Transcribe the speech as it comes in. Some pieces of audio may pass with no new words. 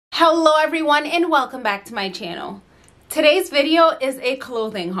Hello everyone and welcome back to my channel. Today's video is a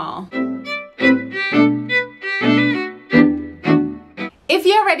clothing haul. If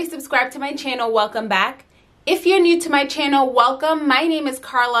you're already subscribed to my channel, welcome back. If you're new to my channel, welcome. My name is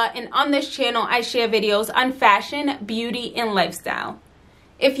Carla and on this channel I share videos on fashion, beauty, and lifestyle.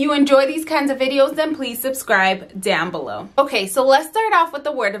 If you enjoy these kinds of videos, then please subscribe down below. Okay, so let's start off with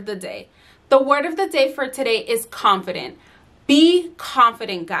the word of the day. The word of the day for today is confident. Be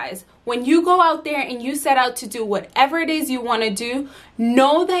confident, guys. When you go out there and you set out to do whatever it is you want to do,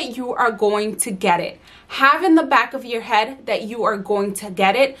 know that you are going to get it. Have in the back of your head that you are going to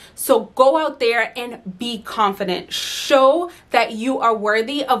get it. So go out there and be confident. Show that you are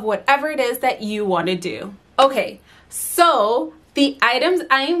worthy of whatever it is that you want to do. Okay, so the items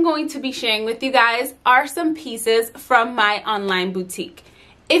I am going to be sharing with you guys are some pieces from my online boutique.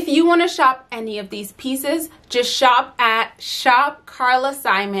 If you want to shop any of these pieces, just shop at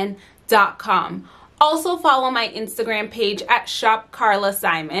shopcarlasimon.com. Also follow my Instagram page at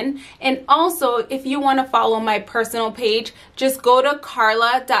shopcarlasimon. And also, if you want to follow my personal page, just go to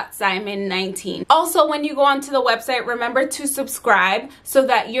carla.simon19. Also, when you go onto the website, remember to subscribe so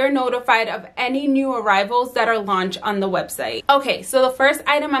that you're notified of any new arrivals that are launched on the website. Okay, so the first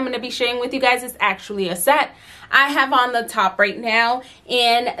item I'm going to be sharing with you guys is actually a set. I have on the top right now,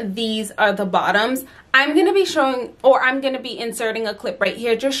 and these are the bottoms. I'm going to be showing, or I'm going to be inserting a clip right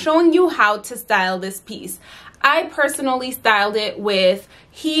here, just showing you how to style this piece. I personally styled it with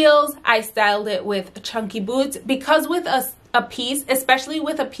heels. I styled it with chunky boots because with a piece, especially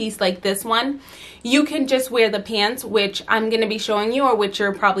with a piece like this one, you can just wear the pants, which I'm going to be showing you, or which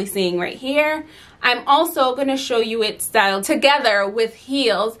you're probably seeing right here. I'm also going to show you it styled together with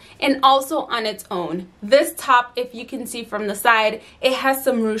heels and also on its own. This top, if you can see from the side, it has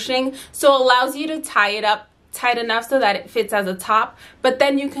some ruching, so it allows you to tie it up tight enough so that it fits as a top, but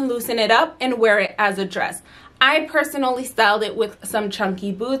then you can loosen it up and wear it as a dress. I personally styled it with some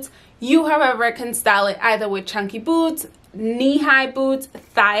chunky boots. You, however, can style it either with chunky boots, knee-high boots,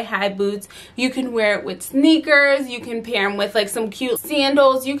 thigh-high boots. You can wear it with sneakers. You can pair them with like some cute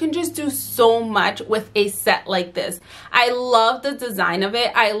sandals. You can just do so much with a set like this. I love the design of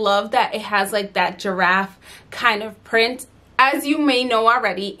it. I love that it has like that giraffe kind of print. As you may know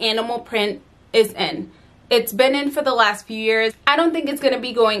already, animal print is in. It's been in for the last few years. I don't think it's going to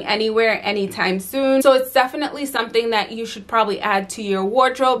be going anywhere anytime soon. So it's definitely something that you should probably add to your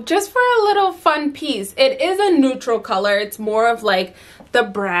wardrobe just for a little fun piece. It is a neutral color. It's more of like the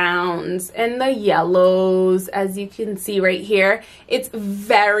browns and the yellows, as you can see right here. It's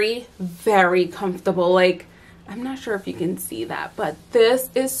very, very comfortable. Like, I'm not sure if you can see that, but this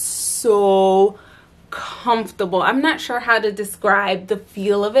is so comfortable. I'm not sure how to describe the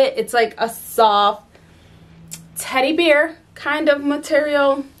feel of it. It's like a soft teddy bear kind of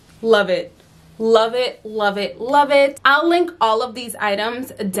material. Love it. Love it, love it, love it. I'll link all of these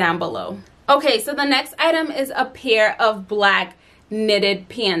items down below. Okay, so the next item is a pair of black knitted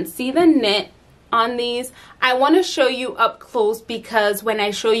pants. See the knit on these? I want to show you up close because when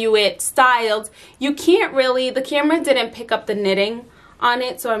I show you it styled, you can't really, the camera didn't pick up the knitting on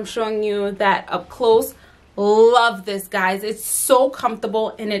it, so I'm showing you that up close. Love this, guys. It's so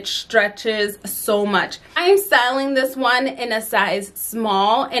comfortable and it stretches so much. I am styling this one in a size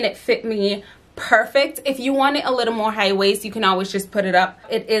small and it fit me perfect. If you want it a little more high waist, you can always just put it up.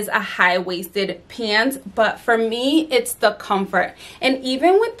 It is a high-waisted pants, but for me, it's the comfort. And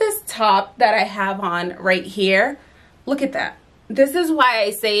even with this top that I have on right here, look at that. This is why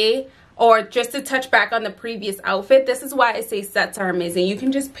I say, or just to touch back on the previous outfit, this is why I say sets are amazing. You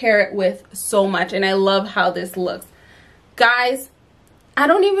can just pair it with so much, and I love how this looks. Guys, I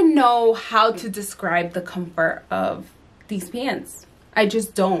don't even know how to describe the comfort of these pants. I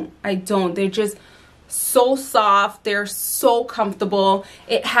just don't. I don't. They're just so soft. They're so comfortable.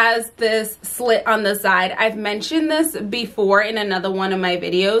 It has this slit on the side. I've mentioned this before in another one of my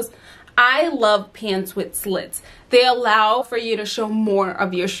videos. I love pants with slits. They allow for you to show more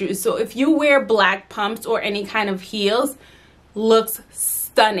of your shoes. So if you wear black pumps or any kind of heels, looks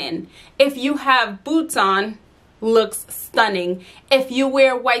stunning. If you have boots on, looks stunning. If you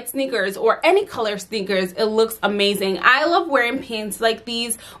wear white sneakers or any color sneakers, it looks amazing. I love wearing pants like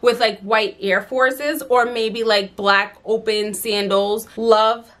these with like white Air Forces or maybe like black open sandals.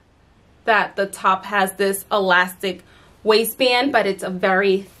 Love that the top has this elastic waistband, but it's a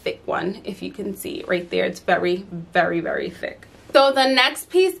very thick one. If you can see right there, it's very, very, very thick. So the next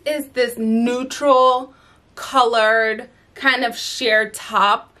piece is this neutral colored kind of sheer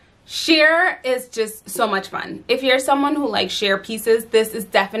top. Sheer is just so much fun. If you're someone who likes sheer pieces, this is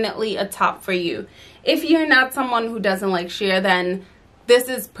definitely a top for you. If you're not someone who doesn't like sheer, then this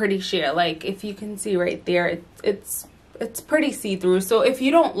is pretty sheer. Like if you can see right there, it's pretty see-through. So if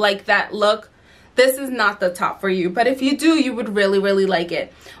you don't like that look, this is not the top for you. But if you do, you would really, really like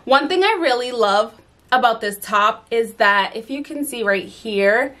it. One thing I really love about this top is that if you can see right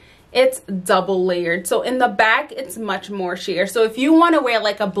here, it's double layered. So in the back, it's much more sheer. So if you want to wear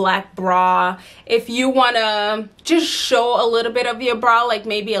like a black bra, if you want to just show a little bit of your bra, like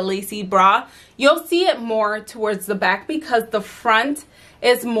maybe a lacy bra, you'll see it more towards the back because the front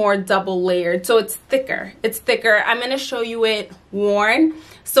is more double layered. So it's thicker. It's thicker. I'm going to show you it worn.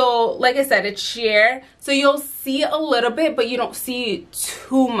 So like I said, it's sheer. So you'll see a little bit, but you don't see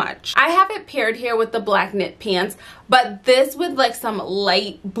too much. I have it paired here with the black knit pants, but this with like some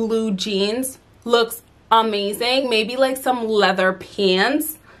light blue jeans looks amazing. Maybe like some leather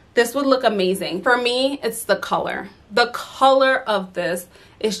pants. This would look amazing. For me, it's the color. The color of this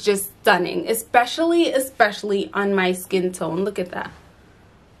is just stunning, especially on my skin tone. Look at that.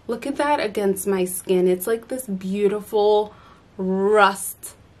 Look at that against my skin. It's like this beautiful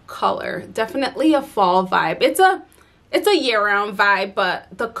rust color. Definitely a fall vibe. It's a year-round vibe, but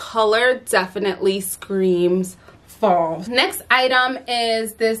the color definitely screams fall. Next item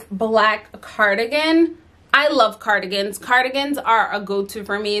is this black cardigan. I love cardigans. Cardigans are a go-to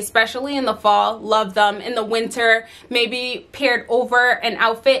for me, especially in the fall. Love them. In the winter, maybe paired over an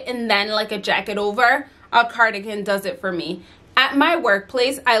outfit and then like a jacket over. A cardigan does it for me. At my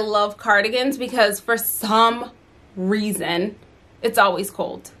workplace, I love cardigans because for some reason, it's always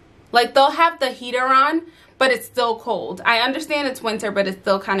cold. Like they'll have the heater on, but it's still cold. I understand it's winter, but it's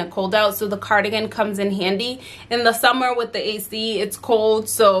still kind of cold out, so the cardigan comes in handy. In the summer with the AC, it's cold,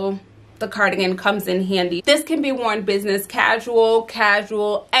 so the cardigan comes in handy. This can be worn business casual,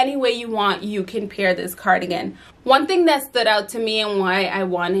 any way you want, you can pair this cardigan. One thing that stood out to me and why I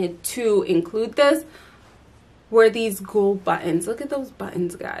wanted to include this were these gold buttons. Look at those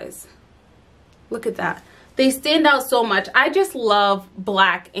buttons, guys. Look at that. They stand out so much. I just love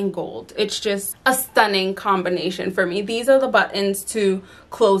black and gold. It's just a stunning combination for me. These are the buttons to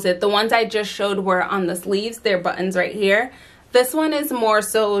close it. The ones I just showed were on the sleeves. They're buttons right here. This one is more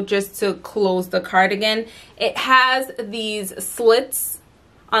so just to close the cardigan. It has these slits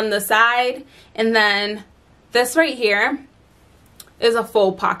on the side, and then this right here is a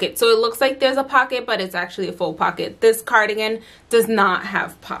faux pocket. So it looks like there's a pocket, but it's actually a faux pocket. This cardigan does not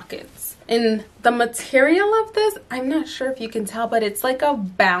have pockets. And the material of this, I'm not sure if you can tell, but it's like a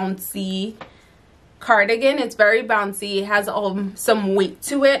bouncy cardigan. It's very bouncy. It has some weight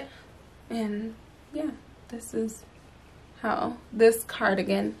to it. And yeah, this is how this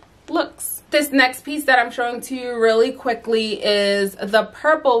cardigan looks. This next piece that I'm showing to you really quickly is the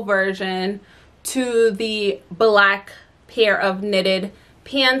purple version to the black pair of knitted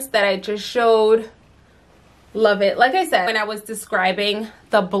pants that I just showed. Love it. Like I said, when I was describing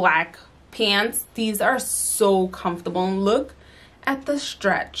the black pants, these are so comfortable. And look at the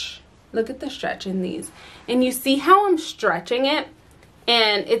stretch. Look at the stretch in these. And you see how I'm stretching it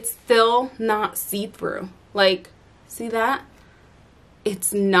and it's still not see-through. Like, see that?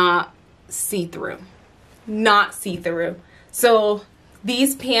 It's not see-through. Not see-through. So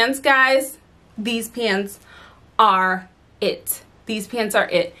these pants, guys, these pants are it. These pants are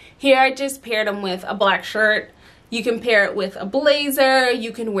it. Here I just paired them with a black shirt. You can pair it with a blazer.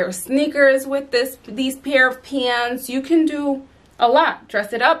 You can wear sneakers with these pair of pants. You can do a lot.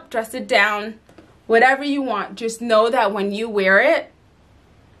 Dress it up, dress it down, whatever you want. Just know that when you wear it,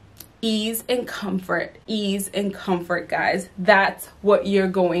 ease and comfort. Ease and comfort, guys. That's what you're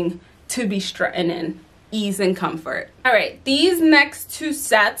going to be strutting in. Ease and comfort. All right, these next two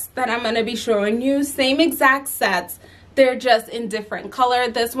sets that I'm going to be showing you, same exact sets. They're just in different color.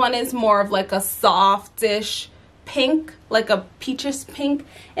 This one is more of like a softish pink, like a peachish pink,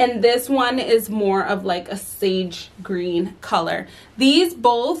 and this one is more of like a sage green color. These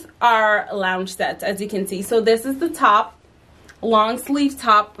both are lounge sets, as you can see. So this is the top, long sleeve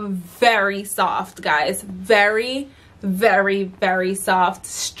top, very soft, guys. Very, very, very soft.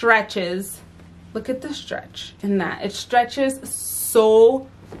 Stretches. Look at the stretch in that. It stretches so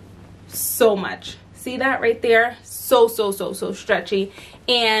much. See that right there? So stretchy.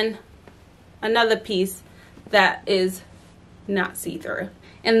 And another piece that is not see-through.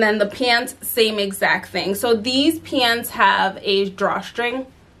 And then the pants, same exact thing. So these pants have a drawstring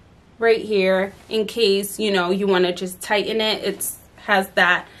right here in case, you know, you want to just tighten it. It has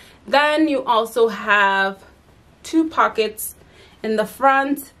that. Then you also have two pockets in the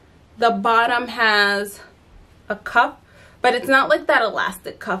front. The bottom has a cuff, but it's not like that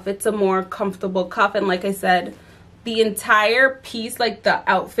elastic cuff. It's a more comfortable cuff. And like I said, the entire piece, like the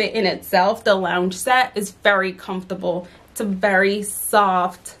outfit in itself, the lounge set, is very comfortable, It's a very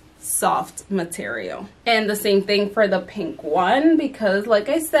soft material. And the same thing for the pink one, because like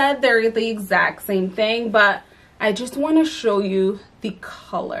I said, they're the exact same thing, but I just want to show you the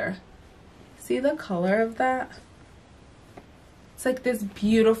color. See the color of that? It's like this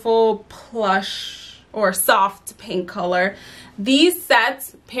beautiful plush or soft pink color. These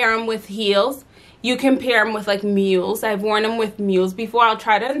sets, pair them with heels. You can pair them with like mules. I've worn them with mules before. I'll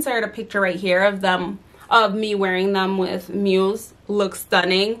try to insert a picture right here of them, of me wearing them with mules. Looks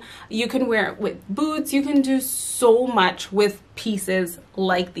stunning. You can wear it with boots. You can do so much with pieces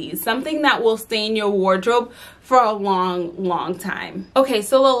like these. Something that will stay in your wardrobe for a long time. Okay,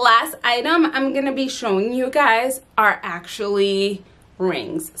 so the last item I'm gonna be showing you guys are actually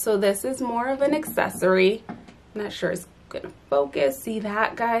rings. So this is more of an accessory. I'm not sure it's gonna focus. See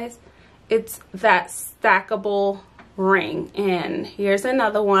that, guys? It's that stackable ring. And here's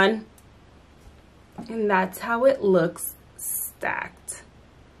another one. And that's how it looks stacked.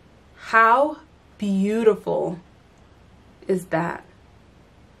 How beautiful is that?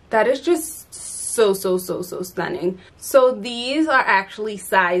 That is just so stunning. So these are actually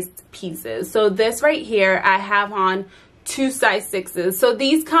sized pieces. So this right here, I have on 2 size 6s. So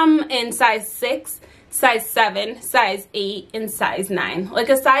these come in size 6, size 7, size 8, and size 9. Like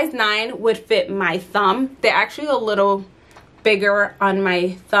a size 9 would fit my thumb. They're actually a little bigger on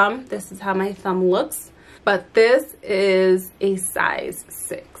my thumb. This is how my thumb looks. But this is a size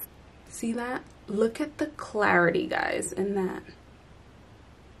 6. See that? Look at the clarity, guys, in that.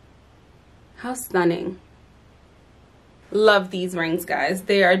 How stunning. Love these rings, guys.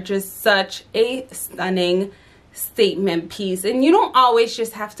 They are just such a stunning statement piece. And you don't always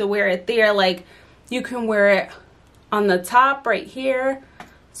just have to wear it there. Like, you can wear it on the top right here.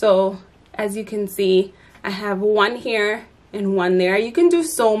 So as you can see, I have one here and one there. You can do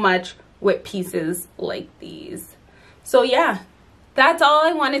so much with pieces like these. So yeah, that's all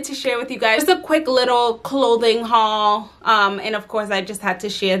I wanted to share with you guys. Just a quick little clothing haul. And of course, I just had to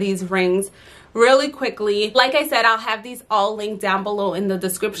share these rings really quickly. Like I said, I'll have these all linked down below in the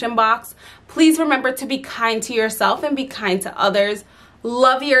description box. Please remember to be kind to yourself and be kind to others.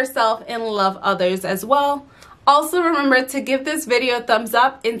 Love yourself and love others as well. Also remember to give this video a thumbs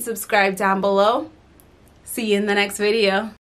up and subscribe down below. See you in the next video.